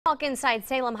Walk inside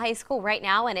Salem High School right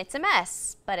now and it's a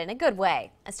mess, but in a good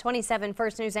way. As 27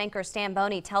 First News anchor Stan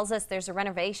Boney tells us, there's a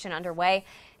renovation underway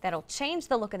that'll change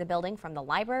the look of the building from the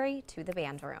library to the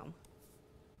band room.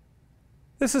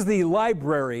 This is the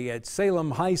library at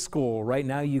Salem High School. Right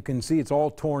now you can see it's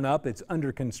all torn up. It's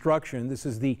under construction. This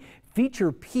is the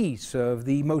feature piece of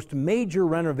the most major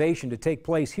renovation to take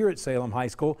place here at Salem High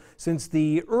School since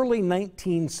the early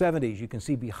 1970s. You can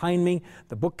see behind me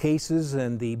the bookcases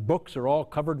and the books are all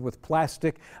covered with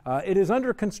plastic. It is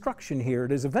under construction here.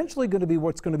 It is eventually going to be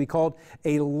what's going to be called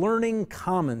a learning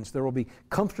commons. There will be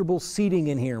comfortable seating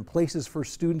in here and places for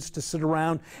students to sit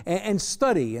around and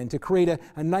study and to create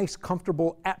a nice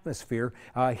comfortable atmosphere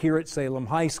here at Salem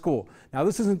High School. Now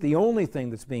this isn't the only thing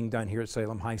that's being done here at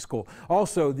Salem High School.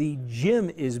 Also, the gym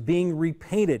is being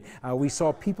repainted. We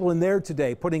saw people in there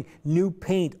today putting new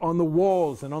paint on the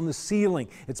walls and on the ceiling.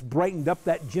 It's brightened up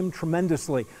that gym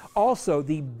tremendously. Also,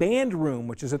 the band room,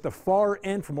 which is at the far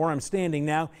end from where I'm standing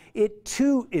now, it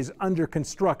too is under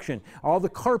construction. All the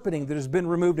carpeting that has been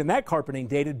removed, and that carpeting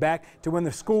dated back to when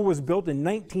the school was built in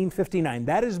 1959.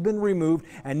 That has been removed,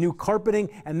 and new carpeting,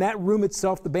 and that room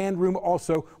itself, the band room,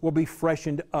 also will be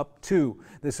freshened up too.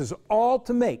 This is all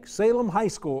to make Salem High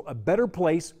School a better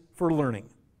place for learning.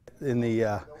 In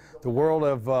the world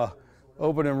of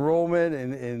open enrollment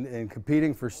and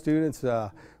competing for students,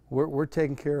 we're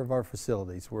taking care of our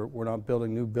facilities. We're not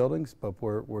building new buildings, but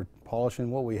we're polishing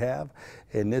what we have.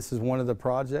 And this is one of the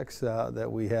projects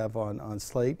that we have on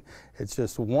slate. It's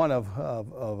just one of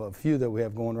a few that we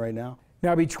have going right now.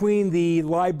 Now, between the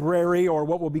library, or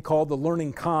what will be called the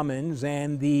Learning Commons,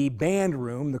 and the band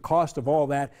room, the cost of all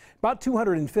that, about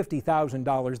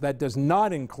 $250,000. That does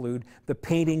not include the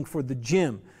painting for the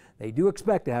gym. They do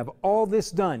expect to have all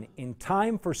this done in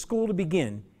time for school to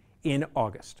begin in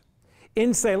August.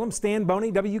 In Salem, Stan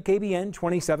Boney, WKBN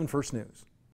 27 First News.